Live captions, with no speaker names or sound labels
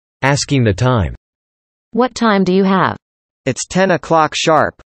Asking the time. What time do you have? It's 10 o'clock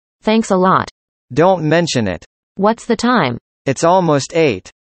sharp. Thanks a lot. Don't mention it. What's the time? It's almost 8.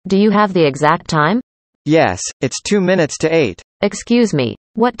 Do you have the exact time? Yes, it's 2 minutes to 8. Excuse me,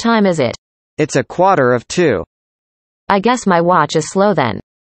 what time is it? It's 1:45. I guess my watch is slow then.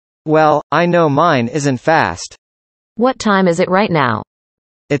 Well, I know mine isn't fast. What time is it right now?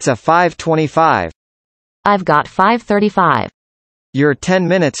 It's 5:25. I've got 5:35. You're 10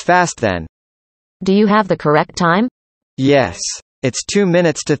 minutes fast then. Do you have the correct time? Yes. It's 2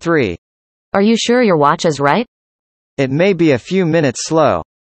 minutes to 3. Are you sure your watch is right? It may be a few minutes slow.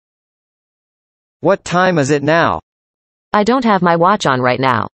 What time is it now? I don't have my watch on right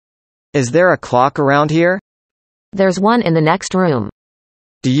now. Is there a clock around here? There's one in the next room.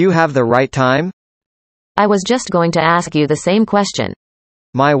 Do you have the right time? I was just going to ask you the same question.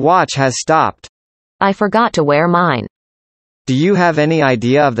 My watch has stopped. I forgot to wear mine. Do you have any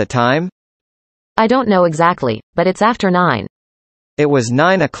idea of the time? I don't know exactly, but it's after 9. It was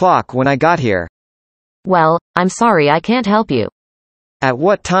 9 o'clock when I got here. Well, I'm sorry I can't help you. At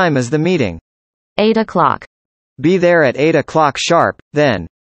what time is the meeting? 8 o'clock. Be there at 8 o'clock sharp, then.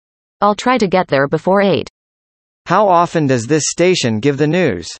 I'll try to get there before 8. How often does this station give the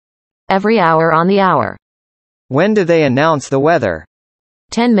news? Every hour on the hour. When do they announce the weather?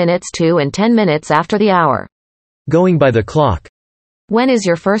 10 minutes to and 10 minutes after the hour. Going by the clock. When is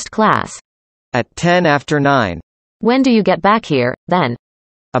your first class? At 10 after 9. When do you get back here, then?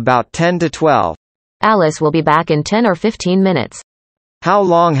 About 10 to 12. Alice will be back in 10 or 15 minutes. How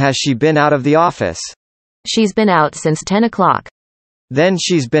long has she been out of the office? She's been out since 10 o'clock. Then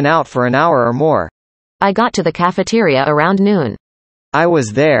she's been out for an hour or more. I got to the cafeteria around noon. I was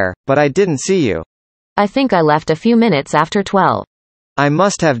there, but I didn't see you. I think I left a few minutes after 12. I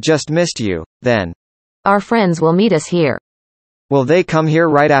must have just missed you, then. Our friends will meet us here. Will they come here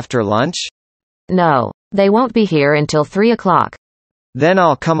right after lunch? No, they won't be here until 3 o'clock. Then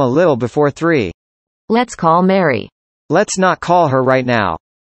I'll come a little before 3. Let's call Mary. Let's not call her right now.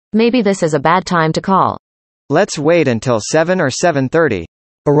 Maybe this is a bad time to call. Let's wait until 7 or 7:30.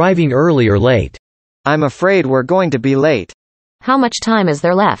 Arriving early or late. I'm afraid we're going to be late. How much time is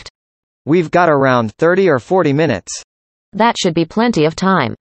there left? We've got around 30 or 40 minutes. That should be plenty of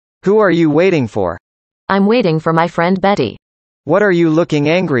time. Who are you waiting for? I'm waiting for my friend Betty. What are you looking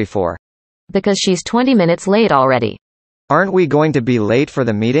angry for? Because she's 20 minutes late already. Aren't we going to be late for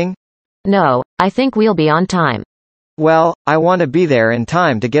the meeting? No, I think we'll be on time. Well, I want to be there in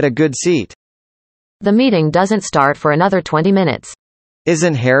time to get a good seat. The meeting doesn't start for another 20 minutes.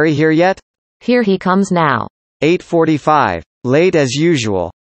 Isn't Harry here yet? Here he comes now. 8:45. Late as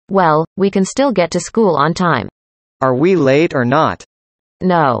usual. Well, we can still get to school on time. Are we late or not?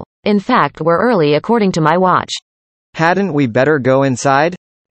 No. In fact, we're early according to my watch. Hadn't we better go inside?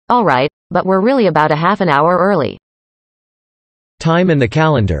 Alright, but we're really about a half an hour early. Time and the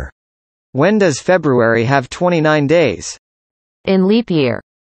calendar. When does February have 29 days? In leap year.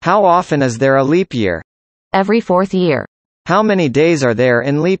 How often is there a leap year? Every 4th year. How many days are there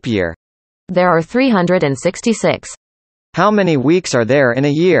in leap year? There are 366. How many weeks are there in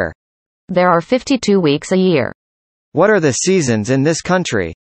a year? There are 52 weeks a year. What are the seasons in this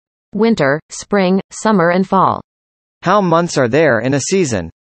country? Winter, spring, summer and fall. How months are there in a season?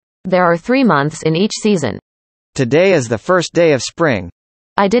 There are 3 months in each season. Today is the first day of spring.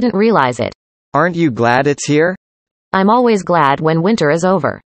 I didn't realize it. Aren't you glad it's here? I'm always glad when winter is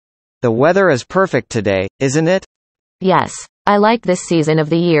over. The weather is perfect today, isn't it? Yes, I like this season of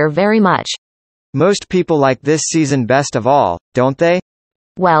the year very much. Most people like this season best of all, don't they?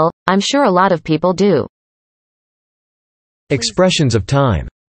 Well, I'm sure a lot of people do. Expressions of time.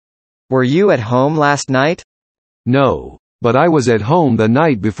 Were you at home last night? No, but I was at home the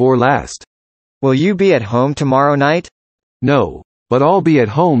night before last. Will you be at home tomorrow night? No, but I'll be at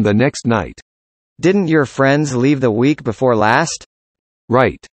home the next night. Didn't your friends leave the week before last?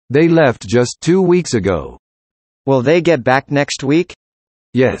 Right. They left just 2 weeks ago. Will they get back next week?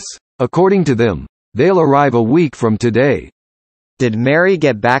 Yes. According to them, they'll arrive a week from today. Did Mary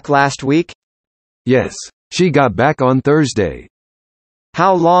get back last week? Yes. She got back on Thursday.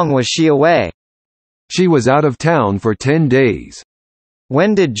 How long was she away? She was out of town for 10 days.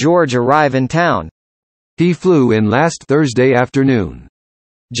 When did George arrive in town? He flew in last Thursday afternoon.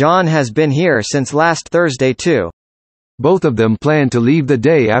 John has been here since last Thursday too. Both of them plan to leave the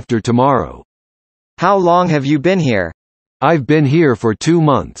day after tomorrow. How long have you been here? I've been here for 2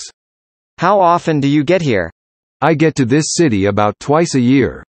 months. How often do you get here? I get to this city about twice a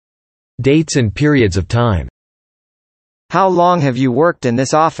year. Dates and periods of time. How long have you worked in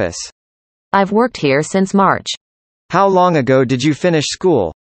this office? I've worked here since March. How long ago did you finish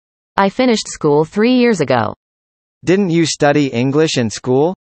school? I finished school 3 years ago. Didn't you study English in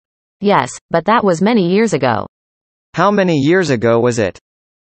school? Yes, but that was many years ago. How many years ago was it?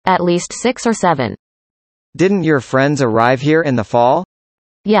 At least 6 or 7. Didn't your friends arrive here in the fall?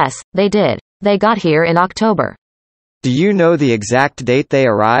 Yes, they did. They got here in October. Do you know the exact date they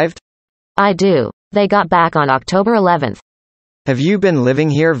arrived? I do. They got back on October 11th. Have you been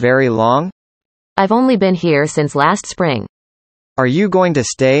living here very long? I've only been here since last spring. Are you going to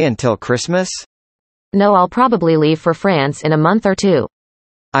stay until Christmas? No, I'll probably leave for France in a month or 2.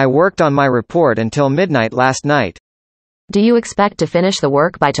 I worked on my report until midnight last night. Do you expect to finish the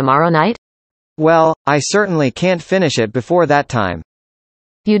work by tomorrow night? Well, I certainly can't finish it before that time.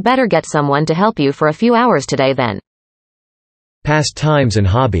 You'd better get someone to help you for a few hours today then. Pastimes and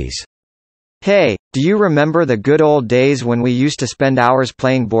hobbies. Hey, do you remember the good old days when we used to spend hours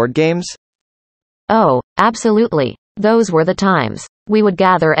playing board games? Oh, absolutely. Those were the times. We would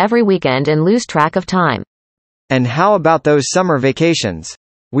gather every weekend and lose track of time. And how about those summer vacations?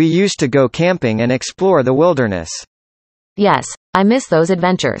 We used to go camping and explore the wilderness. Yes, I miss those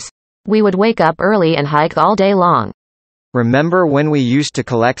adventures. We would wake up early and hike all day long. Remember when we used to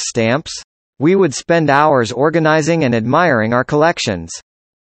collect stamps? We would spend hours organizing and admiring our collections.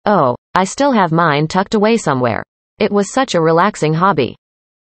 Oh, I still have mine tucked away somewhere. It was such a relaxing hobby.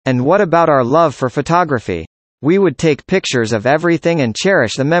 And what about our love for photography? We would take pictures of everything and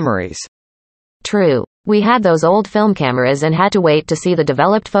cherish the memories. True. We had those old film cameras and had to wait to see the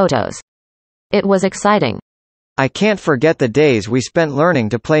developed photos. It was exciting. I can't forget the days we spent learning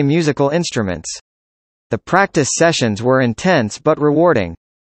to play musical instruments. The practice sessions were intense but rewarding.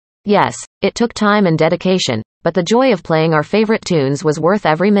 Yes, it took time and dedication, but the joy of playing our favorite tunes was worth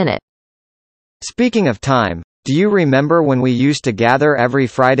every minute. Speaking of time, do you remember when we used to gather every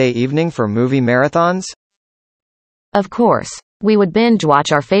Friday evening for movie marathons? Of course. We would binge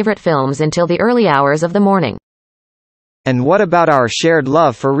watch our favorite films until the early hours of the morning. And what about our shared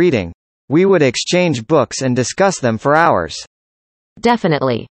love for reading? We would exchange books and discuss them for hours.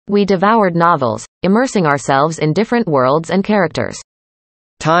 Definitely. We devoured novels, immersing ourselves in different worlds and characters.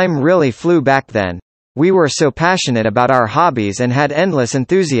 Time really flew back then. We were so passionate about our hobbies and had endless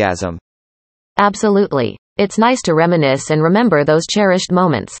enthusiasm. Absolutely. It's nice to reminisce and remember those cherished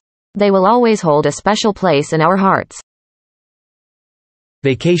moments. They will always hold a special place in our hearts.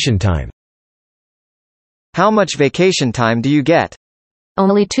 Vacation time. How much vacation time do you get?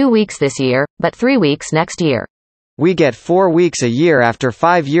 Only 2 weeks this year, but 3 weeks next year. We get 4 weeks a year after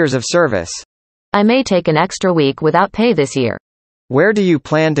 5 years of service. I may take an extra week without pay this year. Where do you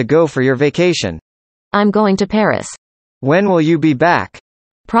plan to go for your vacation? I'm going to Paris. When will you be back?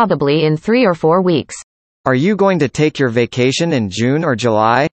 Probably in 3 or 4 weeks. Are you going to take your vacation in June or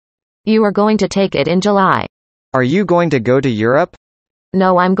July? You are going to take it in July. Are you going to go to Europe?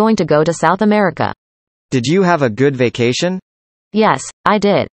 No, I'm going to go to South America. Did you have a good vacation? Yes, I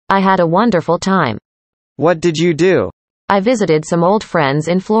did. I had a wonderful time. What did you do? I visited some old friends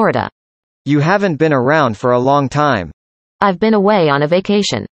in Florida. You haven't been around for a long time. I've been away on a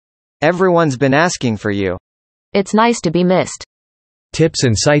vacation. Everyone's been asking for you. It's nice to be missed. Tips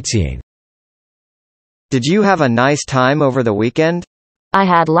and sightseeing. Did you have a nice time over the weekend? I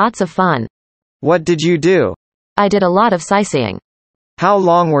had lots of fun. What did you do? I did a lot of sightseeing. How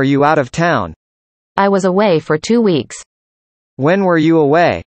long were you out of town? I was away for 2 weeks. When were you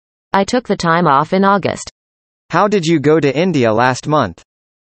away? I took the time off in August. How did you go to India last month?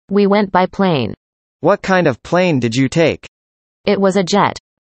 We went by plane. What kind of plane did you take? It was a jet.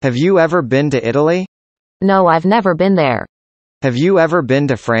 Have you ever been to Italy? No, I've never been there. Have you ever been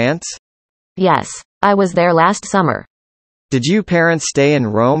to France? Yes, I was there last summer. Did you parents stay in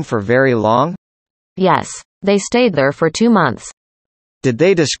Rome for very long? Yes, they stayed there for 2 months. Did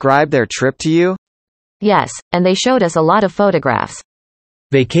they describe their trip to you? Yes, and they showed us a lot of photographs.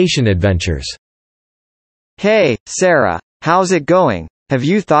 Vacation adventures. Hey, Sarah, how's it going? Have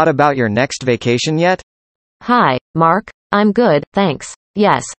you thought about your next vacation yet? Hi, Mark. I'm good, thanks.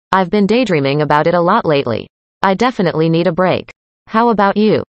 Yes, I've been daydreaming about it a lot lately. I definitely need a break. How about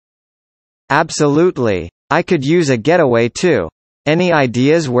you? Absolutely. I could use a getaway too. Any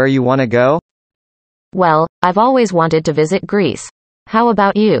ideas where you want to go? Well, I've always wanted to visit Greece. How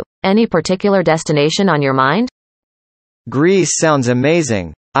about you? Any particular destination on your mind? Greece sounds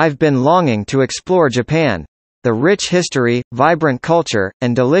amazing. I've been longing to explore Japan. The rich history, vibrant culture,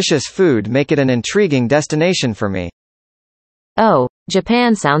 and delicious food make it an intriguing destination for me. Oh,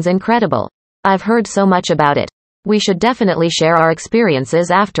 Japan sounds incredible. I've heard so much about it. We should definitely share our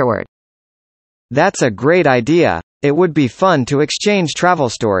experiences afterward. That's a great idea. It would be fun to exchange travel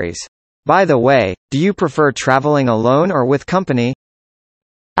stories. By the way, do you prefer traveling alone or with company?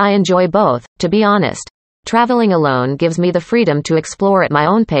 I enjoy both, to be honest. Traveling alone gives me the freedom to explore at my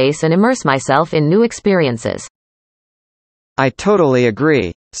own pace and immerse myself in new experiences. I totally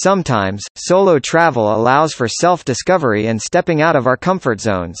agree. Sometimes, solo travel allows for self-discovery and stepping out of our comfort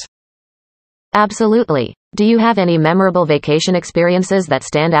zones. Absolutely. Do you have any memorable vacation experiences that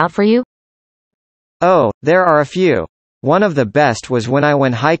stand out for you? Oh, there are a few. One of the best was when I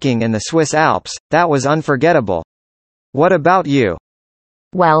went hiking in the Swiss Alps. That was unforgettable. What about you?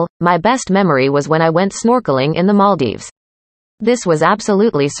 Well, my best memory was when I went snorkeling in the Maldives. This was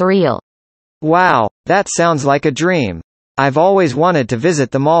absolutely surreal. Wow, that sounds like a dream. I've always wanted to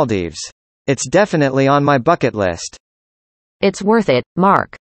visit the Maldives. It's definitely on my bucket list. It's worth it,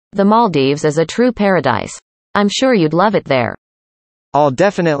 Mark. The Maldives is a true paradise. I'm sure you'd love it there. I'll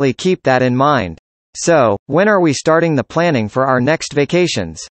definitely keep that in mind. So, when are we starting the planning for our next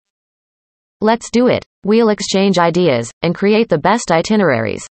vacations? Let's do it. We'll exchange ideas and create the best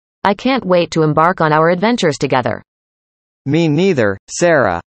itineraries. I can't wait to embark on our adventures together. Me neither,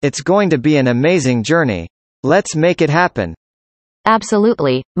 Sarah. It's going to be an amazing journey. Let's make it happen.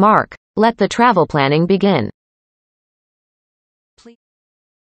 Absolutely, Mark. Let the travel planning begin.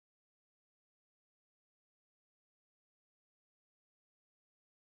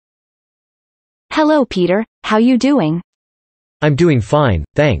 Hello Peter, how you doing? I'm doing fine,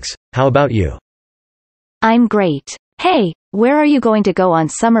 thanks. How about you? I'm great. Hey, where are you going to go on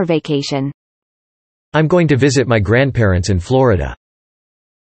summer vacation? I'm going to visit my grandparents in Florida.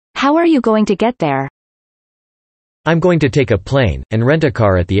 How are you going to get there? I'm going to take a plane and rent a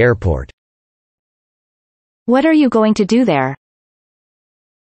car at the airport. What are you going to do there?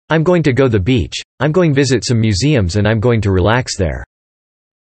 I'm going to go to the beach. I'm going to visit some museums and I'm going to relax there.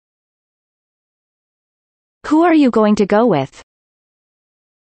 Who are you going to go with?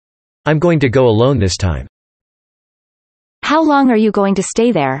 I'm going to go alone this time. How long are you going to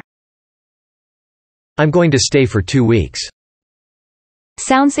stay there? I'm going to stay for 2 weeks.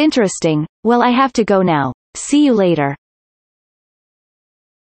 Sounds interesting. Well, I have to go now. See you later.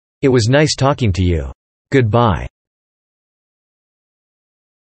 It was nice talking to you. Goodbye.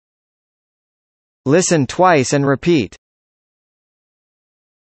 Listen twice and repeat.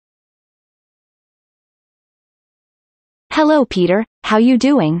 Hello Peter, how you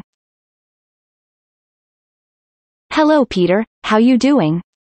doing? Hello Peter, how you doing?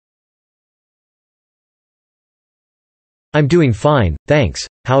 I'm doing fine, thanks.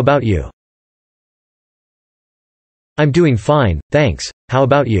 How about you? I'm doing fine, thanks. How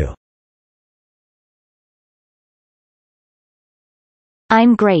about you?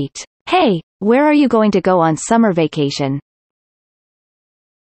 I'm great. Hey, where are you going to go on summer vacation?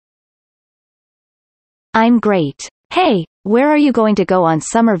 I'm great. Hey, where are you going to go on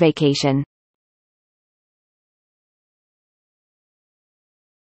summer vacation?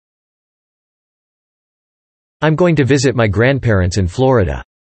 I'm going to visit my grandparents in Florida.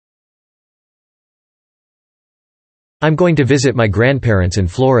 I'm going to visit my grandparents in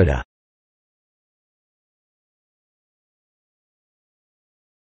Florida.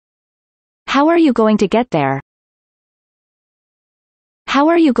 How are you going to get there? How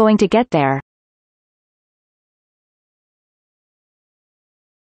are you going to get there?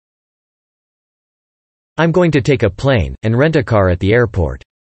 I'm going to take a plane and rent a car at the airport.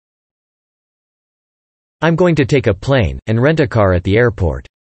 I'm going to take a plane and rent a car at the airport.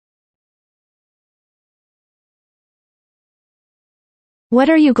 What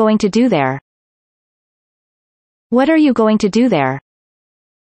are you going to do there? What are you going to do there?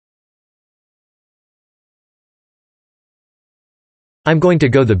 I'm going to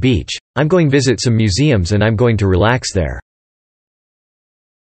go to the beach. I'm going to visit some museums and I'm going to relax there.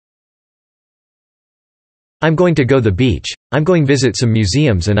 I'm going to go to the beach. I'm going to visit some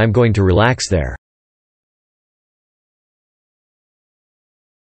museums and I'm going to relax there.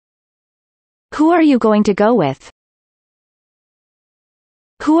 Who are you going to go with?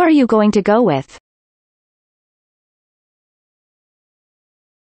 Who are you going to go with?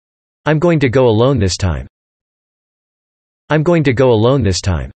 I'm going to go alone this time. I'm going to go alone this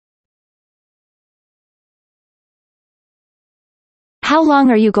time. How long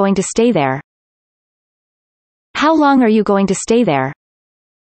are you going to stay there? How long are you going to stay there?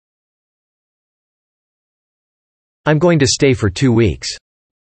 I'm going to stay for 2 weeks.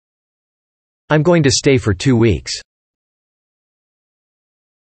 I'm going to stay for 2 weeks.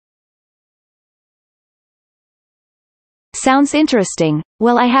 Sounds interesting.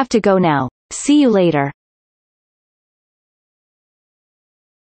 Well, I have to go now. See you later.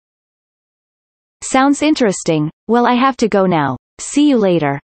 Sounds interesting. Well, I have to go now. See you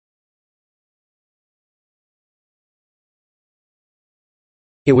later.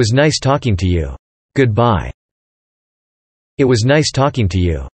 It was nice talking to you. Goodbye. It was nice talking to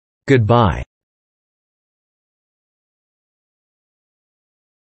you. Goodbye.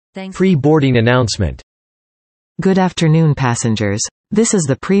 Thanks. Pre-boarding announcement. Good afternoon, passengers. This is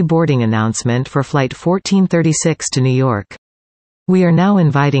the pre-boarding announcement for Flight 1436 to New York. We are now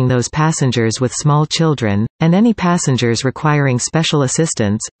inviting those passengers with small children, and any passengers requiring special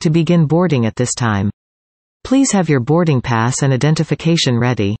assistance, to begin boarding at this time. Please have your boarding pass and identification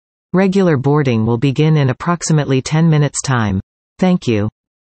ready. Regular boarding will begin in approximately 10 minutes' time. Thank you.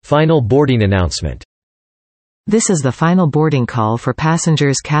 Final boarding announcement. This is the final boarding call for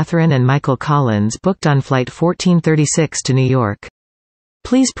passengers Catherine and Michael Collins booked on Flight 1436 to New York.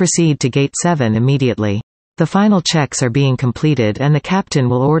 Please proceed to Gate 7 immediately. The final checks are being completed and the captain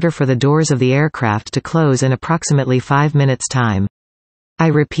will order for the doors of the aircraft to close in approximately 5 minutes' time. I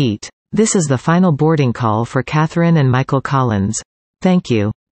repeat, this is the final boarding call for Catherine and Michael Collins. Thank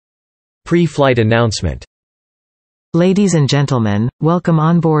you. Pre-flight announcement. Ladies and gentlemen, welcome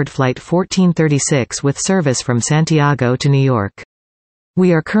on board Flight 1436 with service from Santiago to New York.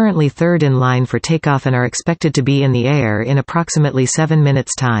 We are currently third in line for takeoff and are expected to be in the air in approximately 7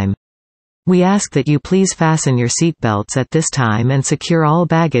 minutes' time. We ask that you please fasten your seatbelts at this time and secure all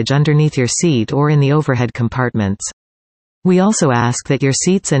baggage underneath your seat or in the overhead compartments. We also ask that your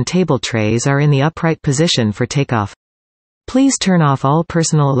seats and table trays are in the upright position for takeoff. Please turn off all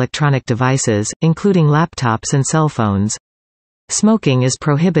personal electronic devices, including laptops and cell phones. Smoking is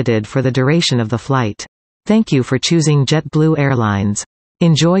prohibited for the duration of the flight. Thank you for choosing JetBlue Airlines.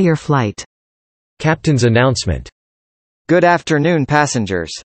 Enjoy your flight. Captain's announcement. Good afternoon,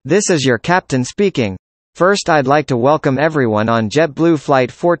 passengers. This is your captain speaking. First, I'd like to welcome everyone on JetBlue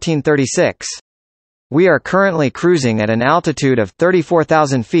Flight 1436. We are currently cruising at an altitude of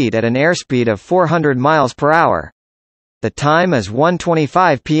 34,000 feet at an airspeed of 400 miles per hour. The time is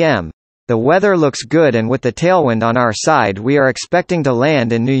 1:25 p.m. The weather looks good and with the tailwind on our side we are expecting to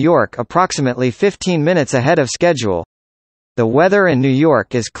land in New York approximately 15 minutes ahead of schedule. The weather in New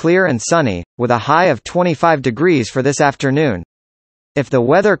York is clear and sunny, with a high of 25 degrees for this afternoon. If the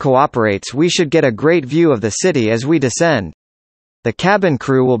weather cooperates, we should get a great view of the city as we descend. The cabin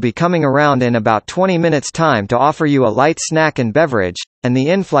crew will be coming around in about 20 minutes' time to offer you a light snack and beverage, and the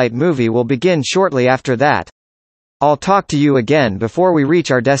in-flight movie will begin shortly after that. I'll talk to you again before we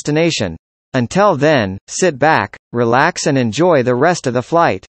reach our destination. Until then, sit back, relax and enjoy the rest of the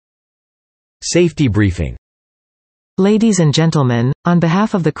flight. Safety briefing. Ladies and gentlemen, on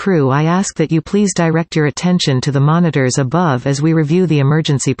behalf of the crew I ask that you please direct your attention to the monitors above as we review the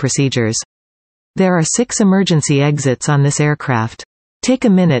emergency procedures. There are 6 emergency exits on this aircraft. Take a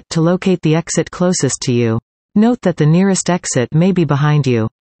minute to locate the exit closest to you. Note that the nearest exit may be behind you.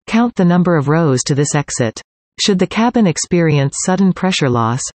 Count the number of rows to this exit. Should the cabin experience sudden pressure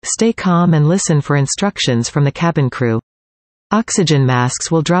loss, stay calm and listen for instructions from the cabin crew. Oxygen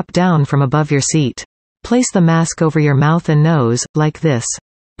masks will drop down from above your seat. Place the mask over your mouth and nose, like this.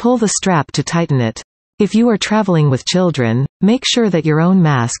 Pull the strap to tighten it. If you are traveling with children, make sure that your own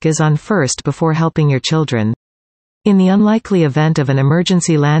mask is on first before helping your children. In the unlikely event of an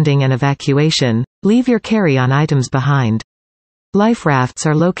emergency landing and evacuation, leave your carry-on items behind. Life rafts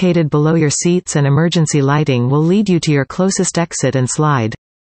are located below your seats and emergency lighting will lead you to your closest exit and slide.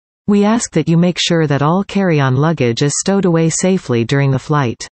 We ask that you make sure that all carry-on luggage is stowed away safely during the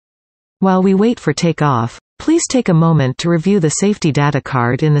flight. While we wait for takeoff, please take a moment to review the safety data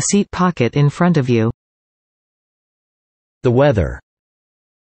card in the seat pocket in front of you. The weather.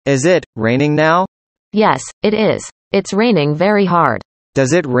 Is it raining now? Yes, it is. It's raining very hard.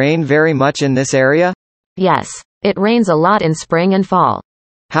 Does it rain very much in this area? Yes. It rains a lot in spring and fall.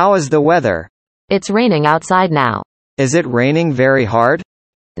 How is the weather? It's raining outside now. Is it raining very hard?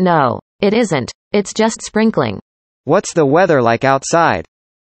 No, it isn't. It's just sprinkling. What's the weather like outside?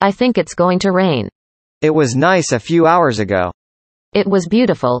 I think it's going to rain. It was nice a few hours ago. It was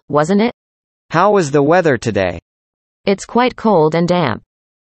beautiful, wasn't it? How was the weather today? It's quite cold and damp.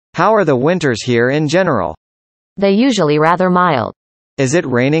 How are the winters here in general? They usually rather mild. Is it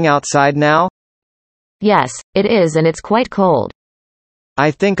raining outside now? Yes, it is and it's quite cold. I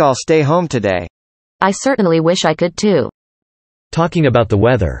think I'll stay home today. I certainly wish I could too. Talking about the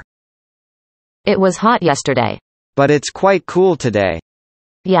weather. It was hot yesterday. But it's quite cool today.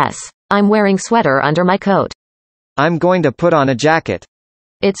 Yes, I'm wearing sweater under my coat. I'm going to put on a jacket.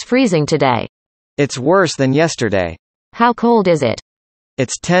 It's freezing today. It's worse than yesterday. How cold is it?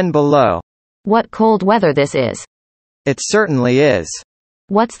 It's 10 below. What cold weather this is. It certainly is.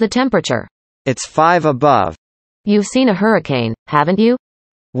 What's the temperature? It's 5 above. You've seen a hurricane, haven't you?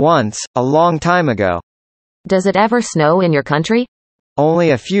 Once, a long time ago. Does it ever snow in your country?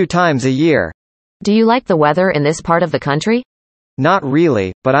 only a few times a year. Do you like the weather in this part of the country? Not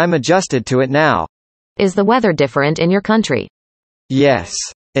really, but I'm adjusted to it now. Is the weather different in your country? Yes.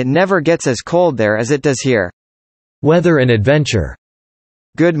 It never gets as cold there as it does here. Weather and adventure.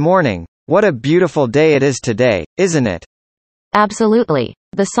 Good morning. What a beautiful day it is today, isn't it? Absolutely.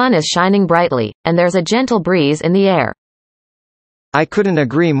 The sun is shining brightly, and there's a gentle breeze in the air. I couldn't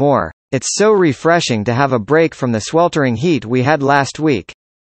agree more. It's so refreshing to have a break from the sweltering heat we had last week.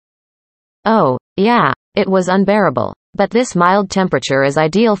 Oh, yeah, it was unbearable. But this mild temperature is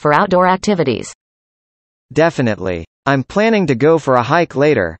ideal for outdoor activities. Definitely. I'm planning to go for a hike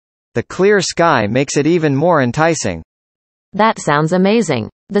later. The clear sky makes it even more enticing. That sounds amazing.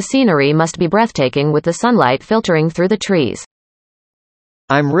 The scenery must be breathtaking with the sunlight filtering through the trees.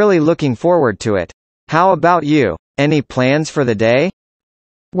 I'm really looking forward to it. How about you? Any plans for the day?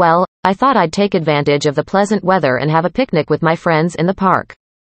 Well, I thought I'd take advantage of the pleasant weather and have a picnic with my friends in the park.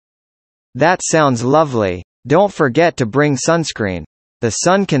 That sounds lovely. Don't forget to bring sunscreen. The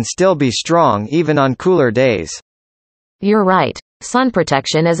sun can still be strong even on cooler days. You're right. Sun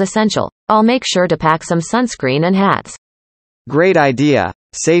protection is essential. I'll make sure to pack some sunscreen and hats. Great idea.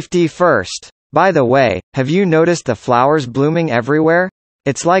 Safety first. By the way, have you noticed the flowers blooming everywhere?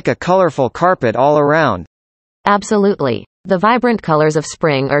 It's like a colorful carpet all around. Absolutely. The vibrant colors of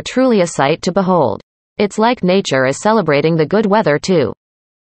spring are truly a sight to behold. It's like nature is celebrating the good weather too.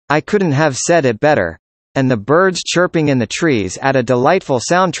 I couldn't have said it better. And the birds chirping in the trees add a delightful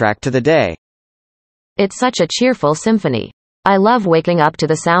soundtrack to the day. It's such a cheerful symphony. I love waking up to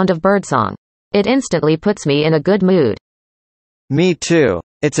the sound of birdsong. It instantly puts me in a good mood. Me too.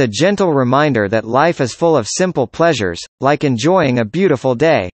 It's a gentle reminder that life is full of simple pleasures, like enjoying a beautiful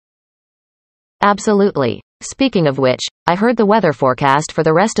day. Absolutely. Speaking of which, I heard the weather forecast for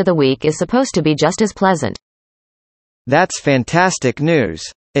the rest of the week is supposed to be just as pleasant. That's fantastic news.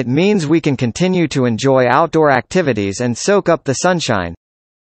 It means we can continue to enjoy outdoor activities and soak up the sunshine.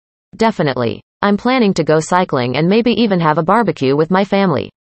 Definitely. I'm planning to go cycling and maybe even have a barbecue with my family.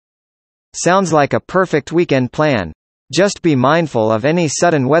 Sounds like a perfect weekend plan. Just be mindful of any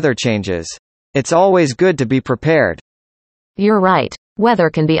sudden weather changes. It's always good to be prepared. You're right. Weather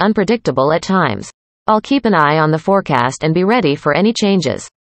can be unpredictable at times. I'll keep an eye on the forecast and be ready for any changes.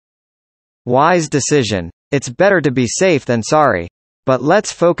 Wise decision. It's better to be safe than sorry. But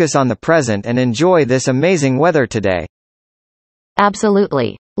let's focus on the present and enjoy this amazing weather today.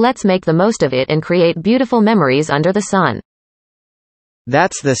 Absolutely. Let's make the most of it and create beautiful memories under the sun.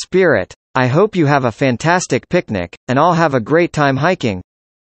 That's the spirit. I hope you have a fantastic picnic, and I'll have a great time hiking.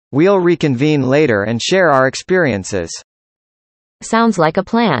 We'll reconvene later and share our experiences. Sounds like a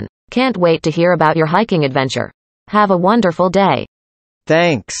plan. Can't wait to hear about your hiking adventure. Have a wonderful day.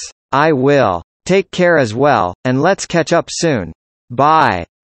 Thanks. I will. Take care as well, and let's catch up soon. Bye.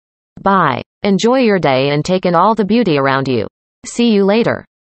 Bye. Enjoy your day and take in all the beauty around you. See you later.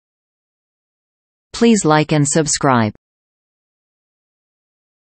 Please like and subscribe.